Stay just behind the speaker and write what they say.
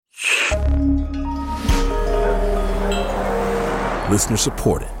Listener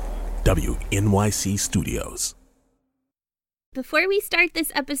supported. WNYC Studios. Before we start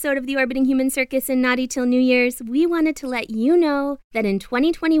this episode of the Orbiting Human Circus in Naughty Till New Year's, we wanted to let you know that in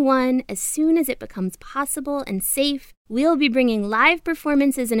 2021, as soon as it becomes possible and safe, we'll be bringing live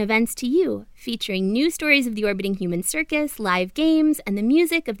performances and events to you, featuring new stories of the Orbiting Human Circus, live games, and the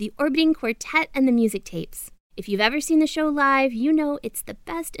music of the Orbiting Quartet and the music tapes. If you've ever seen the show live, you know it's the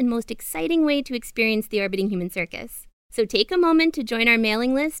best and most exciting way to experience the Orbiting Human Circus. So take a moment to join our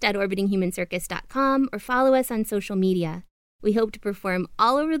mailing list at orbitinghumancircus.com or follow us on social media. We hope to perform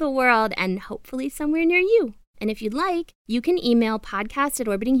all over the world and hopefully somewhere near you. And if you'd like, you can email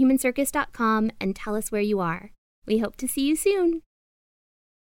podcast@orbitinghumancircus.com and tell us where you are. We hope to see you soon.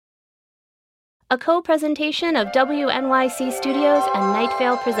 A co-presentation of WNYC Studios and Night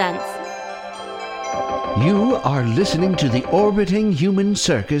Vale presents. You are listening to the Orbiting Human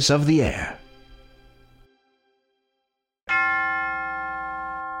Circus of the Air.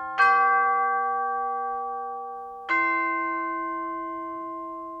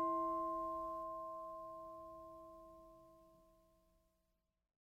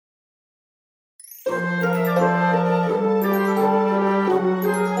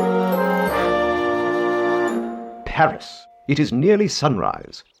 Paris. It is nearly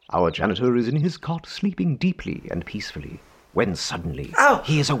sunrise. Our janitor is in his cot, sleeping deeply and peacefully, when suddenly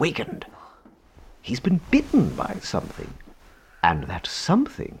he is awakened. He's been bitten by something, and that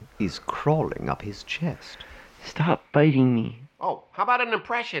something is crawling up his chest. Stop biting me. Oh, how about an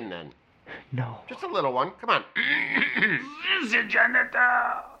impression then? No. Just a little one. Come on. The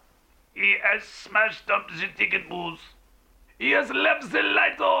janitor. He has smashed up the ticket booth. He has left the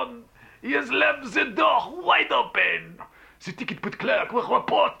light on. He has left the door wide open. The ticket booth clerk will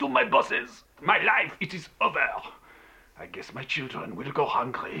report to my bosses. My life, it is over. I guess my children will go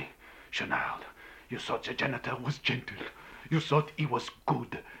hungry. Chenard, you thought the janitor was gentle. You thought he was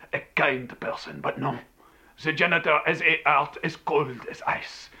good, a kind person, but no. The janitor has a heart as cold as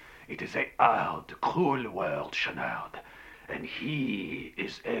ice. It is a hard, cruel world, Chenard. And he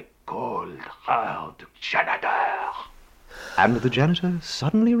is a cold, hard janitor. And the janitor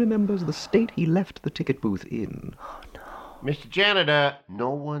suddenly remembers the state he left the ticket booth in. Mr. Janitor, no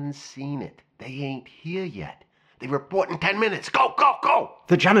one's seen it. They ain't here yet. They report in 10 minutes. Go, go, go!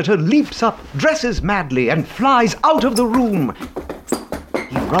 The janitor leaps up, dresses madly, and flies out of the room.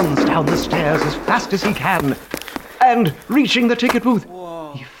 He runs down the stairs as fast as he can, and, reaching the ticket booth,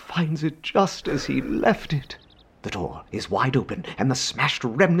 he finds it just as he left it. The door is wide open, and the smashed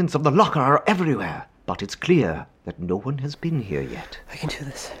remnants of the locker are everywhere. But it's clear that no one has been here yet. I can do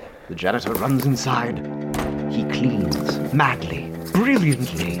this. The janitor runs inside. He cleans, madly,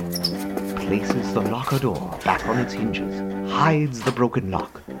 brilliantly, places the locker door back on its hinges, hides the broken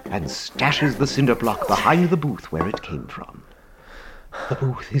lock, and stashes the cinder block behind the booth where it came from. The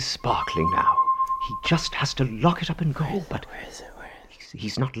booth is sparkling now. He just has to lock it up and go, but Where is it?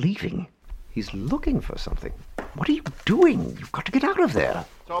 he's not leaving. He's looking for something. What are you doing? You've got to get out of there.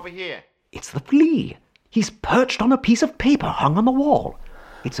 It's over here. It's the flea. He's perched on a piece of paper hung on the wall.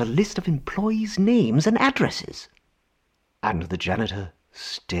 It's a list of employees' names and addresses. And the janitor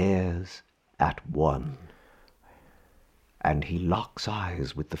stares at one. And he locks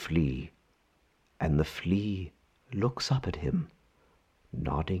eyes with the flea. And the flea looks up at him,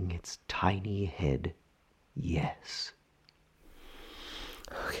 nodding its tiny head yes.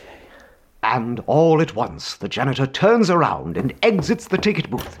 Okay. And all at once, the janitor turns around and exits the ticket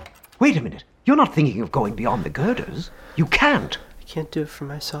booth. Wait a minute. You're not thinking of going beyond the girders. You can't. I can't do it for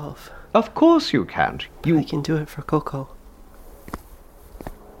myself. Of course you can't. I can do it for Coco.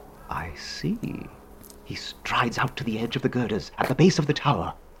 I see. He strides out to the edge of the girders, at the base of the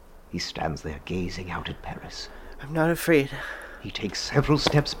tower. He stands there gazing out at Paris. I'm not afraid. He takes several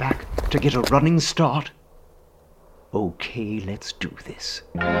steps back to get a running start. Okay, let's do this.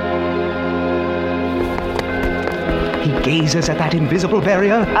 He gazes at that invisible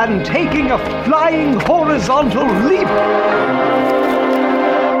barrier and, taking a flying horizontal leap,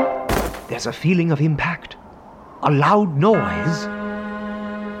 there's a feeling of impact, a loud noise.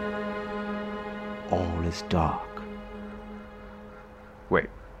 All is dark. Wait,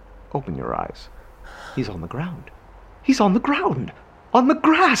 open your eyes. He's on the ground. He's on the ground, on the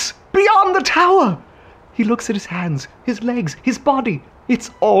grass, beyond the tower. He looks at his hands, his legs, his body.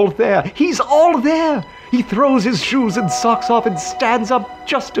 It's all there. He's all there. He throws his shoes and socks off and stands up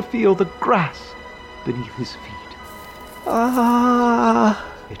just to feel the grass beneath his feet. Ah!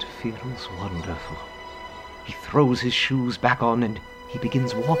 It feels wonderful. He throws his shoes back on and he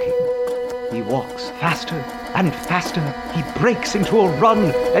begins walking. He walks faster and faster. He breaks into a run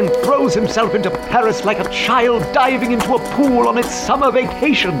and throws himself into Paris like a child diving into a pool on its summer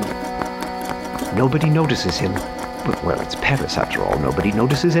vacation. Nobody notices him. Well, it's Paris after all. Nobody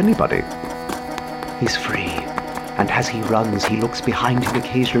notices anybody. He's free. And as he runs, he looks behind him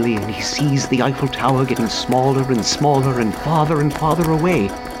occasionally and he sees the Eiffel Tower getting smaller and smaller and farther away.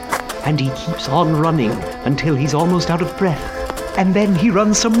 And he keeps on running until he's almost out of breath. And then he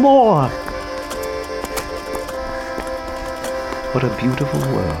runs some more. What a beautiful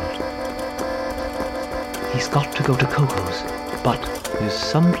world. He's got to go to Coco's, but there's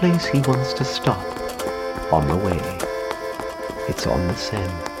some place he wants to stop on the way. It's on the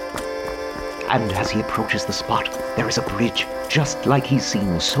Seine. And as he approaches the spot, there is a bridge, just like he's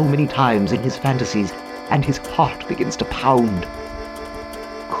seen so many times in his fantasies, and his heart begins to pound.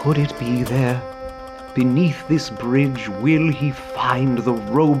 Could it be there? Beneath this bridge, will he find the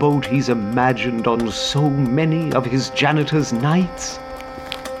rowboat he's imagined on so many of his janitor's nights?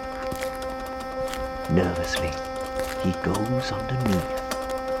 Nervously, he goes underneath.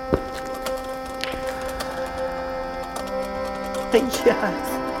 Yes.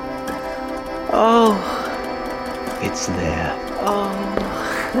 Oh. It's there. Oh.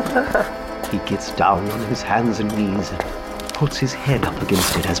 He gets down on his hands and knees and puts his head up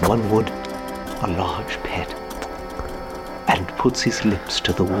against it as one would a large pet, and puts his lips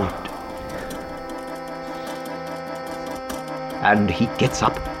to the wood. And he gets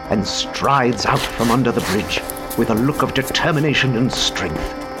up and strides out from under the bridge with a look of determination and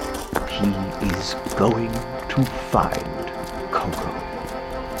strength. He is going to find Coco.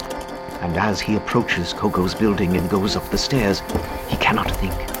 And as he approaches Coco's building and goes up the stairs, he cannot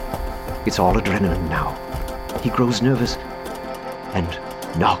think. It's all adrenaline now. He grows nervous and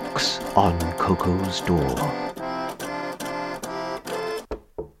knocks on Coco's door.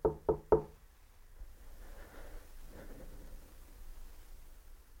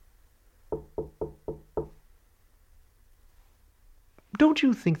 Don't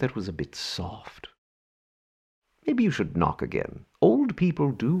you think that was a bit soft? Maybe you should knock again. Old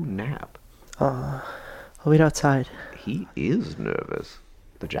people do nap. I'll wait outside. He is nervous.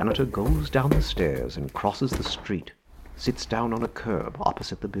 The janitor goes down the stairs and crosses the street, sits down on a curb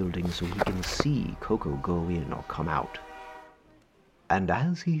opposite the building so he can see Coco go in or come out. And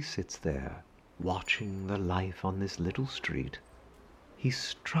as he sits there, watching the life on this little street, he's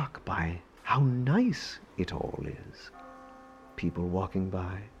struck by how nice it all is. People walking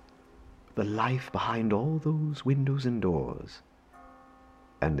by, the life behind all those windows and doors.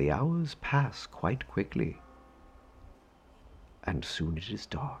 And the hours pass quite quickly. And soon it is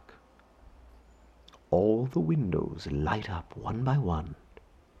dark. All the windows light up one by one,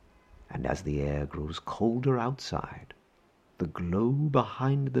 and as the air grows colder outside, the glow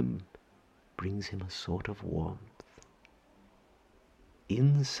behind them brings him a sort of warmth.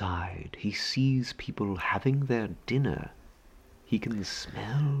 Inside, he sees people having their dinner. He can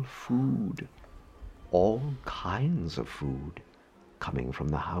smell food, all kinds of food, coming from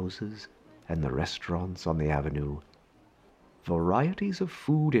the houses and the restaurants on the avenue. Varieties of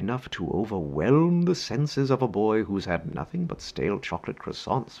food enough to overwhelm the senses of a boy who's had nothing but stale chocolate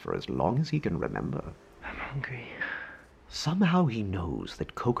croissants for as long as he can remember. I'm hungry. Somehow he knows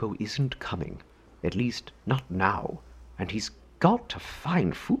that Coco isn't coming, at least not now, and he's got to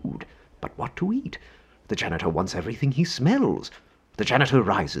find food. But what to eat? The janitor wants everything he smells. The janitor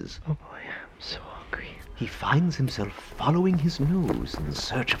rises. Oh boy, I'm so hungry. He finds himself following his nose in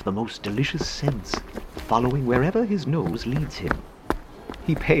search of the most delicious scents, following wherever his nose leads him.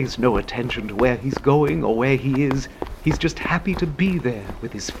 He pays no attention to where he's going or where he is. He's just happy to be there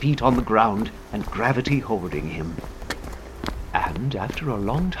with his feet on the ground and gravity holding him. And after a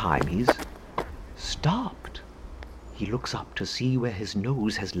long time, he's stopped. He looks up to see where his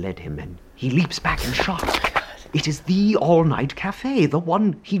nose has led him, and he leaps back in shock. It is the all-night cafe, the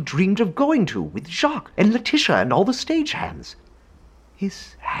one he dreamed of going to with Jacques and Letitia and all the stagehands.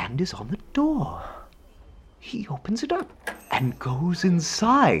 His hand is on the door. He opens it up and goes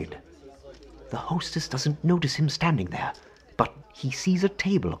inside. The hostess doesn't notice him standing there, but he sees a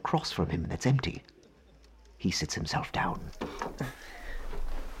table across from him that's empty. He sits himself down.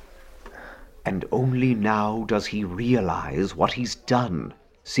 And only now does he realize what he's done.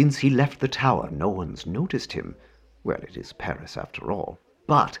 Since he left the tower, no one's noticed him. Well, it is Paris after all.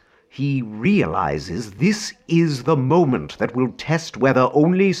 But he realizes this is the moment that will test whether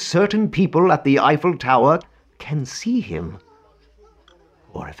only certain people at the Eiffel Tower can see him,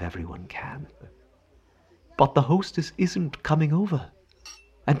 or if everyone can. But the hostess isn't coming over,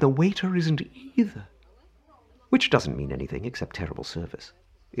 and the waiter isn't either. Which doesn't mean anything except terrible service.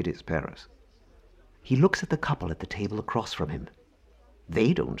 It is Paris. He looks at the couple at the table across from him.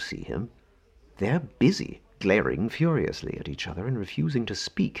 They don't see him. They're busy, glaring furiously at each other and refusing to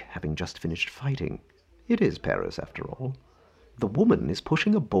speak, having just finished fighting. It is Paris, after all. The woman is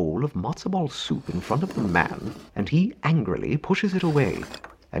pushing a bowl of matzo ball soup in front of the man, and he angrily pushes it away.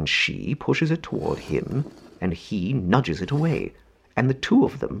 And she pushes it toward him, and he nudges it away. And the two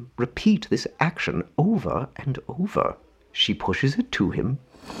of them repeat this action over and over. She pushes it to him.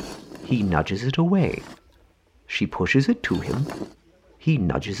 He nudges it away. She pushes it to him. He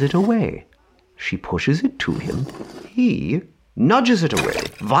nudges it away. She pushes it to him. He nudges it away,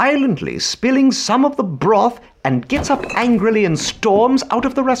 violently spilling some of the broth, and gets up angrily and storms out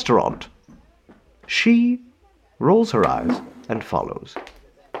of the restaurant. She rolls her eyes and follows.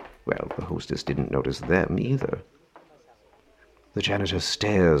 Well, the hostess didn't notice them either. The janitor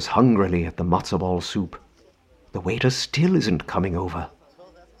stares hungrily at the matzo ball soup. The waiter still isn't coming over.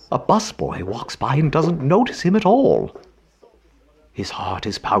 A busboy walks by and doesn't notice him at all. His heart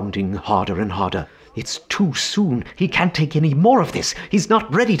is pounding harder and harder. It's too soon. He can't take any more of this. He's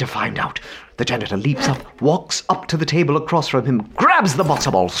not ready to find out. The janitor leaps up, walks up to the table across from him, grabs the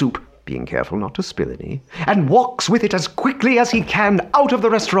matzo ball soup, being careful not to spill any, and walks with it as quickly as he can out of the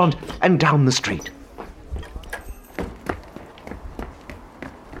restaurant and down the street.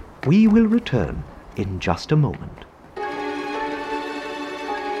 We will return in just a moment.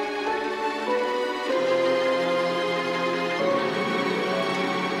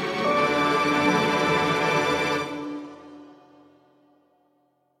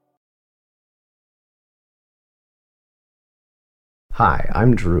 Hi,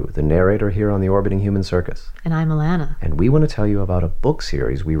 I'm Drew, the narrator here on the Orbiting Human Circus. And I'm Alana. And we want to tell you about a book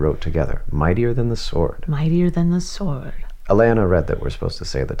series we wrote together, Mightier Than the Sword. Mightier Than the Sword. Alana read that we're supposed to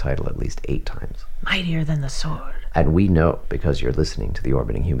say the title at least 8 times. Mightier Than the Sword. And we know, because you're listening to the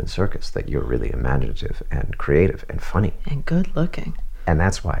Orbiting Human Circus, that you're really imaginative and creative and funny. And good looking. And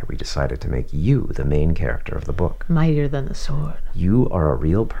that's why we decided to make you the main character of the book. Mightier Than the Sword. You are a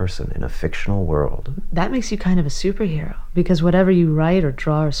real person in a fictional world. That makes you kind of a superhero, because whatever you write or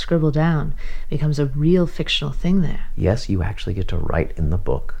draw or scribble down becomes a real fictional thing there. Yes, you actually get to write in the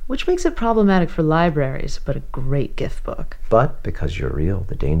book. Which makes it problematic for libraries, but a great gift book. But because you're real,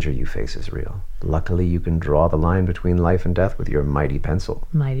 the danger you face is real. Luckily, you can draw the line between life and death with your mighty pencil.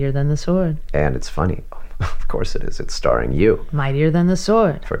 Mightier Than the Sword. And it's funny. Of course it is. It's starring you. Mightier Than the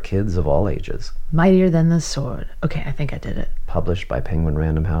Sword. For kids of all ages. Mightier Than the Sword. Okay, I think I did it. Published by Penguin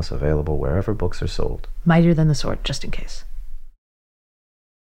Random House, available wherever books are sold. Mightier Than the Sword, just in case.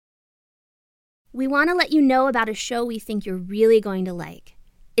 We want to let you know about a show we think you're really going to like.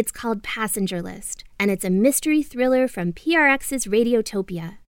 It's called Passenger List, and it's a mystery thriller from PRX's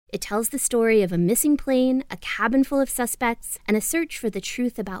Radiotopia. It tells the story of a missing plane, a cabin full of suspects, and a search for the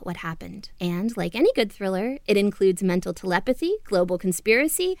truth about what happened. And like any good thriller, it includes mental telepathy, global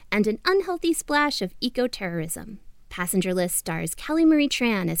conspiracy, and an unhealthy splash of eco-terrorism. Passenger List stars Kelly Marie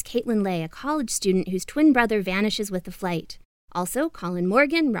Tran as Caitlin Lay, a college student whose twin brother vanishes with the flight. Also, Colin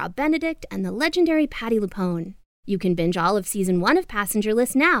Morgan, Rob Benedict, and the legendary Patti LuPone. You can binge all of Season 1 of Passenger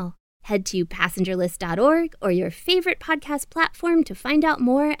List now. Head to passengerlist.org or your favorite podcast platform to find out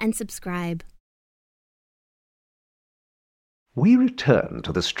more and subscribe. We return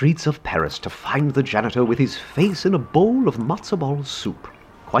to the streets of Paris to find the janitor with his face in a bowl of matzo ball soup.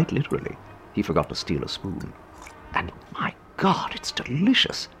 Quite literally. He forgot to steal a spoon. And my God, it's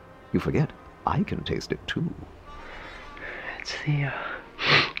delicious. You forget, I can taste it too. It's the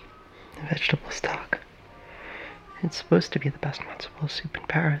vegetable stock. It's supposed to be the best matzo ball soup in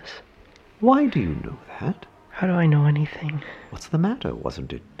Paris. Why do you know that? How do I know anything? What's the matter?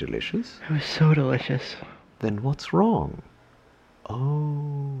 Wasn't it delicious? It was so delicious. Then what's wrong?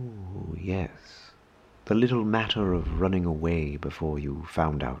 Oh, yes. The little matter of running away before you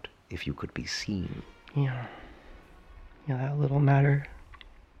found out if you could be seen. Yeah, that little matter.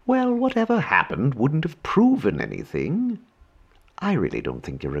 Well, whatever happened wouldn't have proven anything. I really don't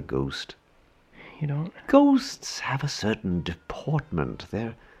think you're a ghost. You don't? Ghosts have a certain deportment.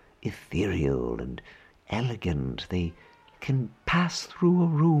 They're ethereal and elegant. They can pass through a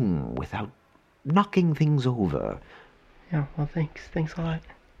room without knocking things over. Yeah, well, thanks. Thanks a lot.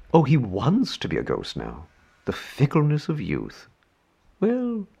 Oh, he wants to be a ghost now. The fickleness of youth.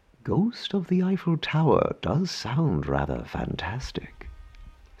 Well, Ghost of the Eiffel Tower does sound rather fantastic.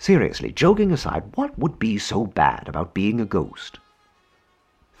 Seriously, joking aside, what would be so bad about being a ghost?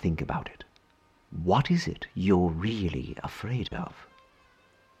 Think about it. What is it you're really afraid of?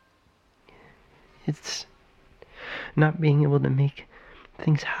 It's not being able to make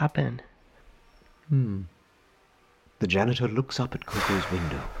things happen. The janitor looks up at Coco's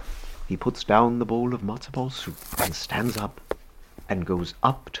window. He puts down the bowl of matzo ball soup and stands up and goes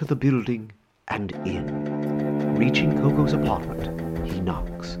up to the building and in. Reaching Coco's apartment, he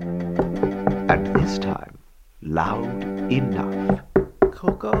knocks. And this time, loud enough.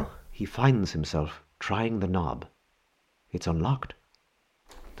 Coco? He finds himself trying the knob. It's unlocked.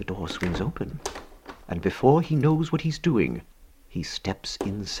 The door swings open, and before he knows what he's doing, he steps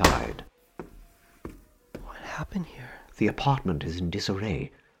inside. What happened here? The apartment is in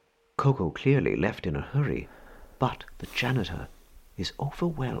disarray. Coco clearly left in a hurry, but the janitor is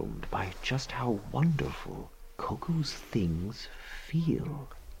overwhelmed by just how wonderful Coco's things feel.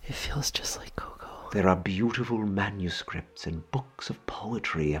 It feels just like Coco. There are beautiful manuscripts and books of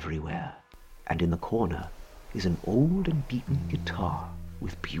poetry everywhere, and in the corner is an old and beaten guitar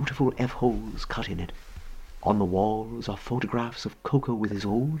with beautiful F-holes cut in it. On the walls are photographs of Coco with his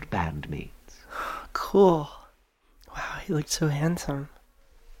old bandmates. Cool. Wow, he looked so handsome.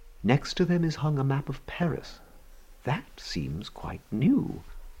 Next to them is hung a map of Paris. That seems quite new,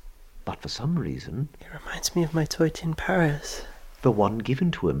 but for some reason... It reminds me of my toy tin Paris. The one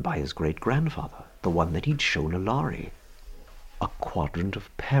given to him by his great-grandfather, the one that he'd shown Alari. A quadrant of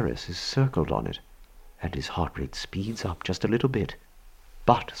Paris is circled on it, and his heart rate speeds up just a little bit.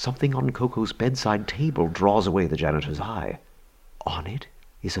 But something on Coco's bedside table draws away the janitor's eye. On it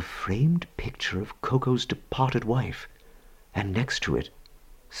is a framed picture of Coco's departed wife, and next to it,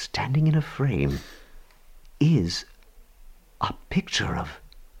 standing in a frame, is a picture of...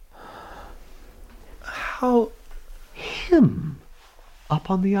 How? Him! Up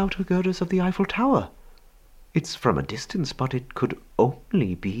on the outer girders of the Eiffel Tower. It's from a distance, but it could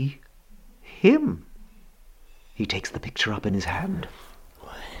only be him. He takes the picture up in his hand.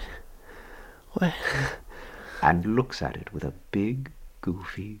 What? And looks at it with a big,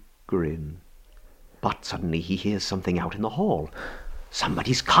 goofy grin. But suddenly he hears something out in the hall.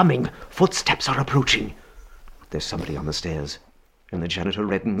 Somebody's coming! Footsteps are approaching! There's somebody on the stairs, and the janitor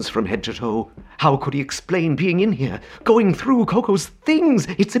reddens from head to toe. How could he explain being in here, going through Coco's things?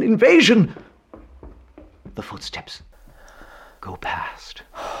 It's an invasion! The footsteps go past.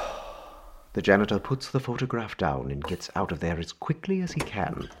 The janitor puts the photograph down and gets out of there as quickly as he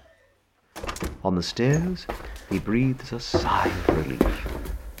can. On the stairs, he breathes a sigh of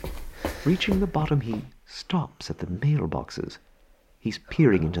relief. Reaching the bottom, he stops at the mailboxes. He's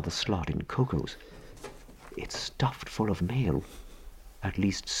peering into the slot in Coco's. It's stuffed full of mail. At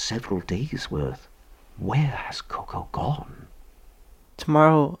least several days' worth. Where has Coco gone?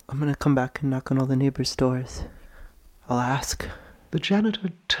 Tomorrow, I'm gonna come back and knock on all the neighbors' doors. I'll ask. The janitor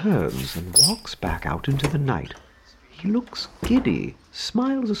turns and walks back out into the night. He looks giddy,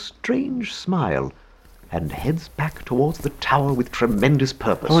 smiles a strange smile, and heads back towards the tower with tremendous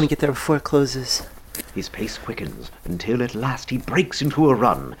purpose. I want to get there before it closes. His pace quickens until at last he breaks into a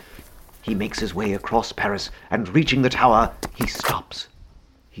run. He makes his way across Paris, and reaching the tower, he stops.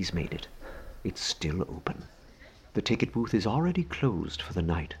 He's made it. It's still open. The ticket booth is already closed for the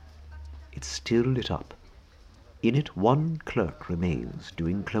night. It's still lit up. In it, one clerk remains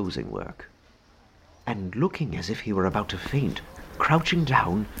doing closing work. And looking as if he were about to faint, crouching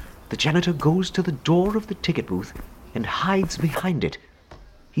down, the janitor goes to the door of the ticket booth and hides behind it.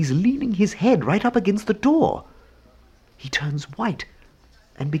 He's leaning his head right up against the door. He turns white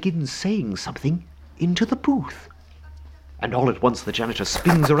and begins saying something into the booth. And all at once the janitor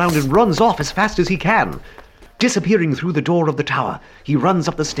spins around and runs off as fast as he can. Disappearing through the door of the tower, he runs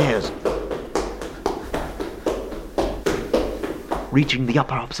up the stairs. Reaching the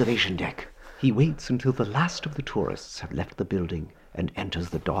upper observation deck, he waits until the last of the tourists have left the building and enters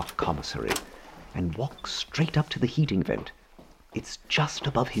the dark commissary, and walks straight up to the heating vent. It's just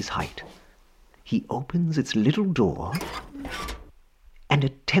above his height. He opens its little door and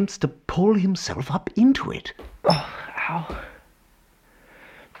attempts to pull himself up into it. Oh, ow.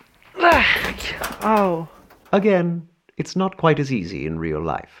 Ow. Again, it's not quite as easy in real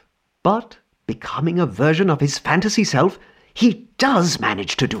life. But, becoming a version of his fantasy self, he does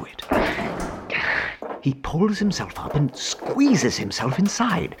manage to do it. He pulls himself up and squeezes himself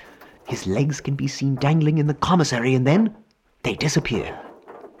inside. His legs can be seen dangling in the commissary, and then they disappear.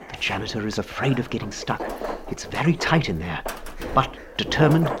 The janitor is afraid of getting stuck. It's very tight in there. But,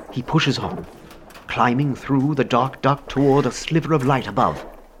 determined, he pushes on, climbing through the dark duct toward a sliver of light above.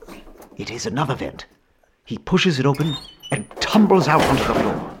 It is another vent. He pushes it open and tumbles out onto the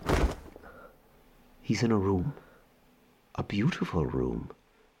floor. He's in a room. A beautiful room.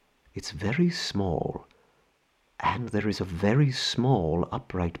 It's very small, and there is a very small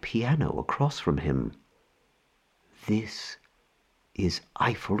upright piano across from him. This is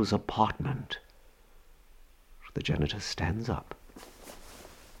Eiffel's apartment. The janitor stands up.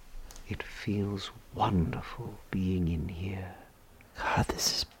 It feels wonderful being in here. God,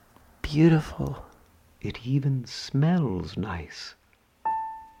 this is beautiful. It even smells nice.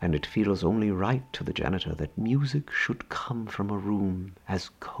 And it feels only right to the janitor that music should come from a room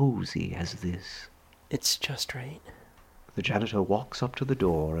as cozy as this. It's just right. The janitor walks up to the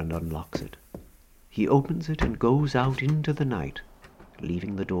door and unlocks it. He opens it and goes out into the night,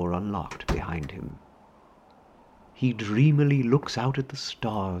 leaving the door unlocked behind him. He dreamily looks out at the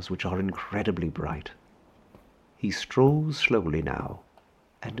stars, which are incredibly bright. He strolls slowly now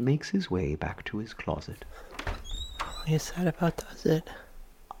and makes his way back to his closet. I guess that about does it.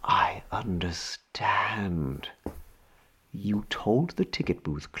 I understand. You told the ticket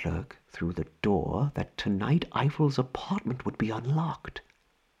booth clerk through the door that tonight Eiffel's apartment would be unlocked.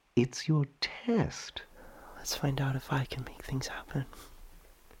 It's your test. Let's find out if I can make things happen.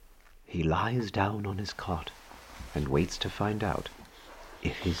 He lies down on his cot and waits to find out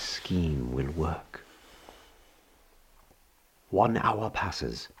if his scheme will work. 1 hour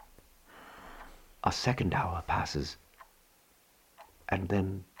passes. A second hour passes. And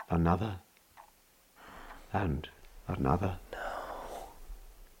then another. And another. No.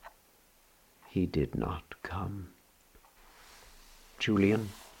 He did not come. Julian,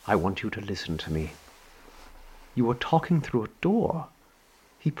 I want you to listen to me. You were talking through a door.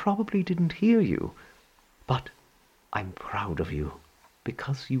 He probably didn't hear you. But I'm proud of you,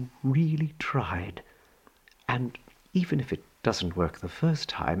 because you really tried. And even if it doesn't work the first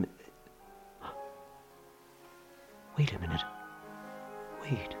time... Wait a minute.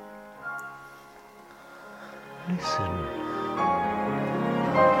 Wait. Listen.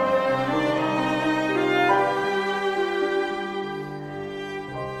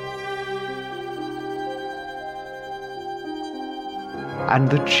 And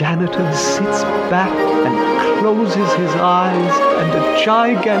the janitor sits back and closes his eyes, and a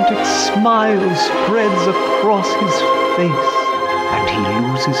gigantic smile spreads across his face, and he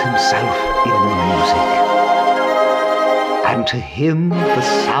loses himself in the music. And to him, the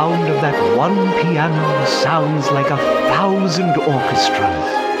sound of that one piano sounds like 1,000 orchestras.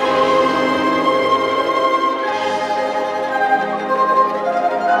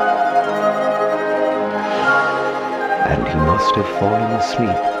 And he must have fallen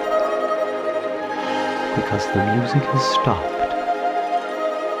asleep, because the music has stopped.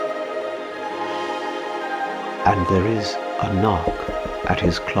 And there is a knock at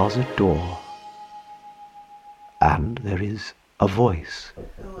his closet door. And there is a voice.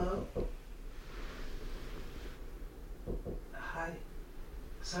 Hello? Hi.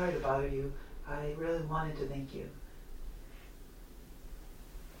 Sorry to bother you. I really wanted to thank you.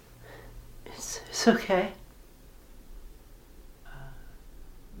 It's okay.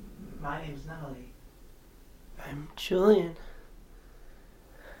 My name's Natalie. I'm Julian.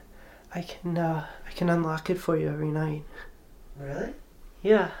 I can unlock it for you every night. Really?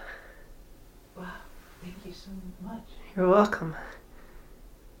 Yeah. Wow. Thank you so much. You're welcome.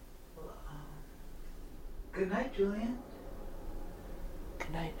 Well, good night, Julian.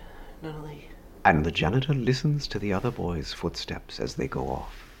 Good night, Natalie. And the janitor listens to the other boys' footsteps as they go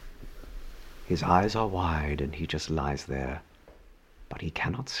off. His eyes are wide and he just lies there. But he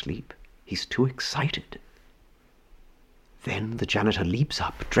cannot sleep. He's too excited. Then the janitor leaps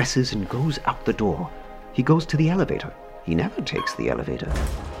up, dresses, and goes out the door. He goes to the elevator. He never takes the elevator.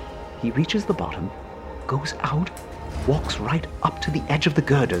 He reaches the bottom, goes out, walks right up to the edge of the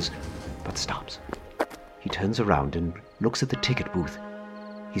girders, but stops. He turns around and looks at the ticket booth.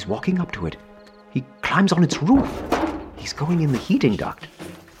 He's walking up to it. He climbs on its roof. He's going in the heating duct.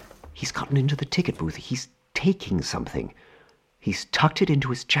 He's gotten into the ticket booth. He's taking something. He's tucked it into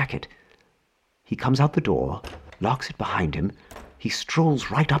his jacket. He comes out the door, locks it behind him. He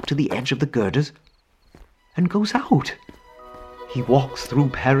strolls right up to the edge of the girders and goes out. He walks through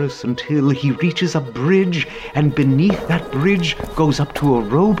Paris until he reaches a bridge, and beneath that bridge goes up to a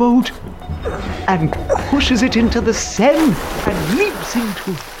rowboat and pushes it into the Seine and leaps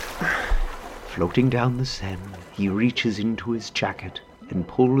into it. Floating down the Seine, he reaches into his jacket and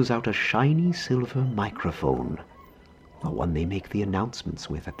pulls out a shiny silver microphone, the one they make the announcements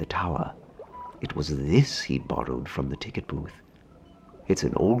with at the tower. It was this he'd borrowed from the ticket booth. It's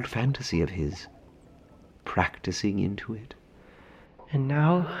an old fantasy of his, practicing into it. And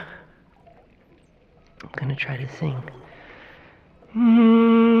now, I'm gonna try to sing.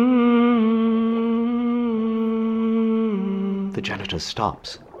 The janitor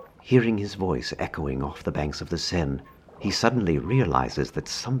stops, hearing his voice echoing off the banks of the Seine. He suddenly realizes that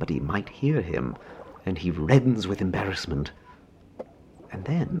somebody might hear him, and he reddens with embarrassment. And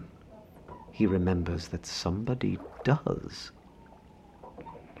then he remembers that somebody does.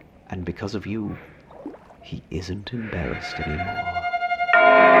 And because of you, he isn't embarrassed anymore.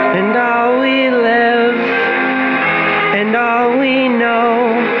 And all we live, and all we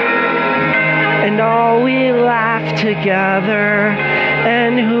know, and all we laugh together,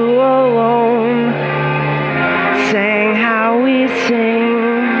 and who alone sang how we sing,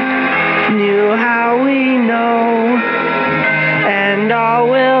 knew how we know, and all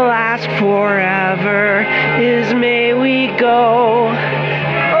we'll ask forever is may we go.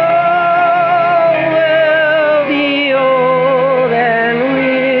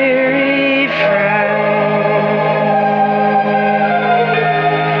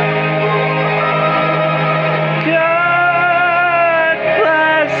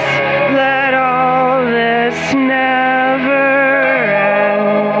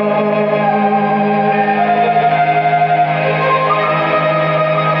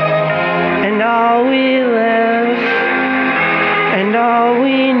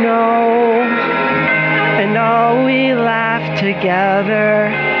 Together,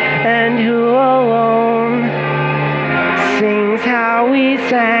 and who alone sings how we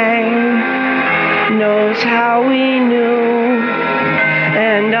sang, knows how we knew,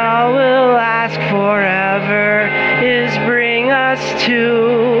 and all we'll ask forever is bring us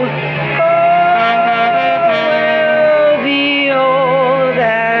to the old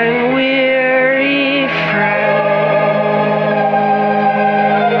and weary friend.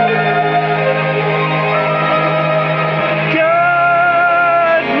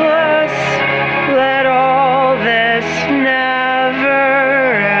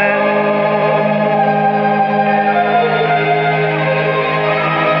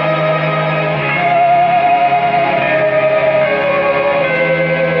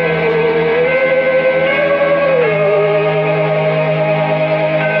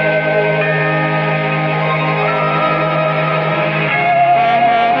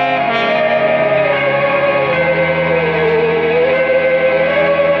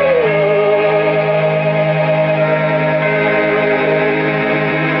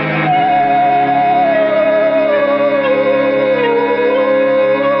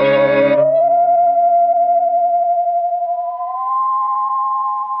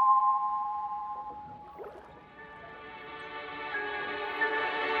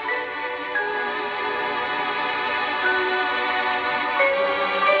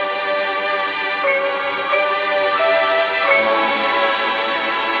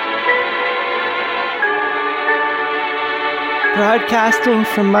 Broadcasting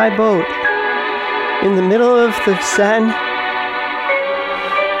from my boat in the middle of the Seine,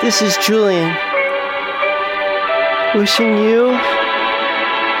 this is Julian, wishing you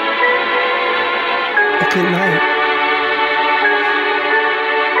a good night.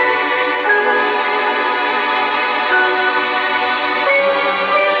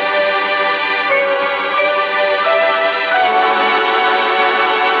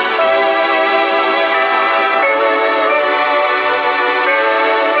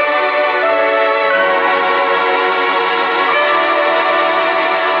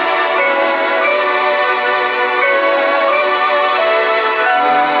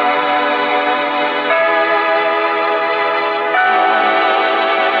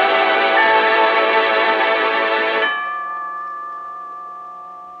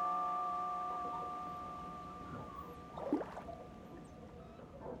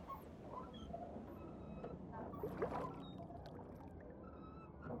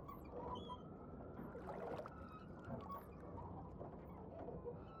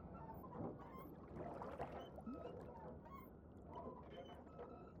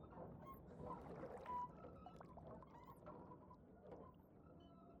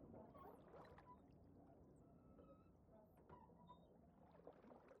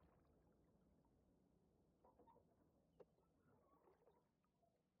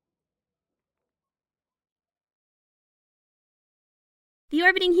 The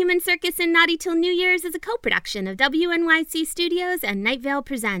Orbiting Human Circus in Naughty Till New Year's is a co-production of WNYC Studios and Night Vale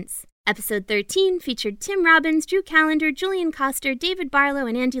Presents. Episode 13 featured Tim Robbins, Drew Callender, Julian Koster, David Barlow,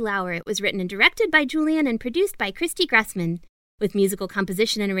 and Andy Lauer. It was written and directed by Julian and produced by Christy Gressman, with musical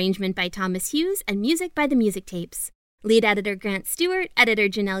composition and arrangement by Thomas Hughes and music by The Music Tapes. Lead editor Grant Stewart, editor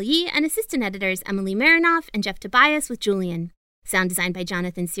Janelle Yee, and assistant editors Emily Marinoff and Jeff Tobias with Julian. Sound design by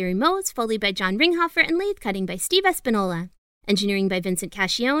Jonathan Siri Mose, Foley by John Ringhofer, and lathe cutting by Steve Espinola. Engineering by Vincent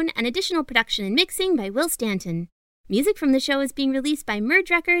Cascione, and additional production and mixing by Will Stanton. Music from the show is being released by Merge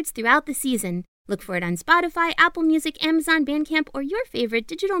Records throughout the season. Look for it on Spotify, Apple Music, Amazon, Bandcamp, or your favorite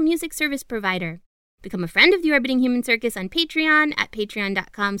digital music service provider. Become a friend of the Orbiting Human Circus on Patreon at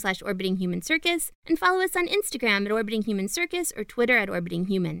patreon.com/orbitinghumancircus, and follow us on Instagram at Orbiting Human Circus or Twitter at Orbiting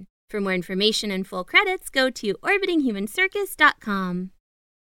Human. For more information and full credits, go to orbitinghumancircus.com.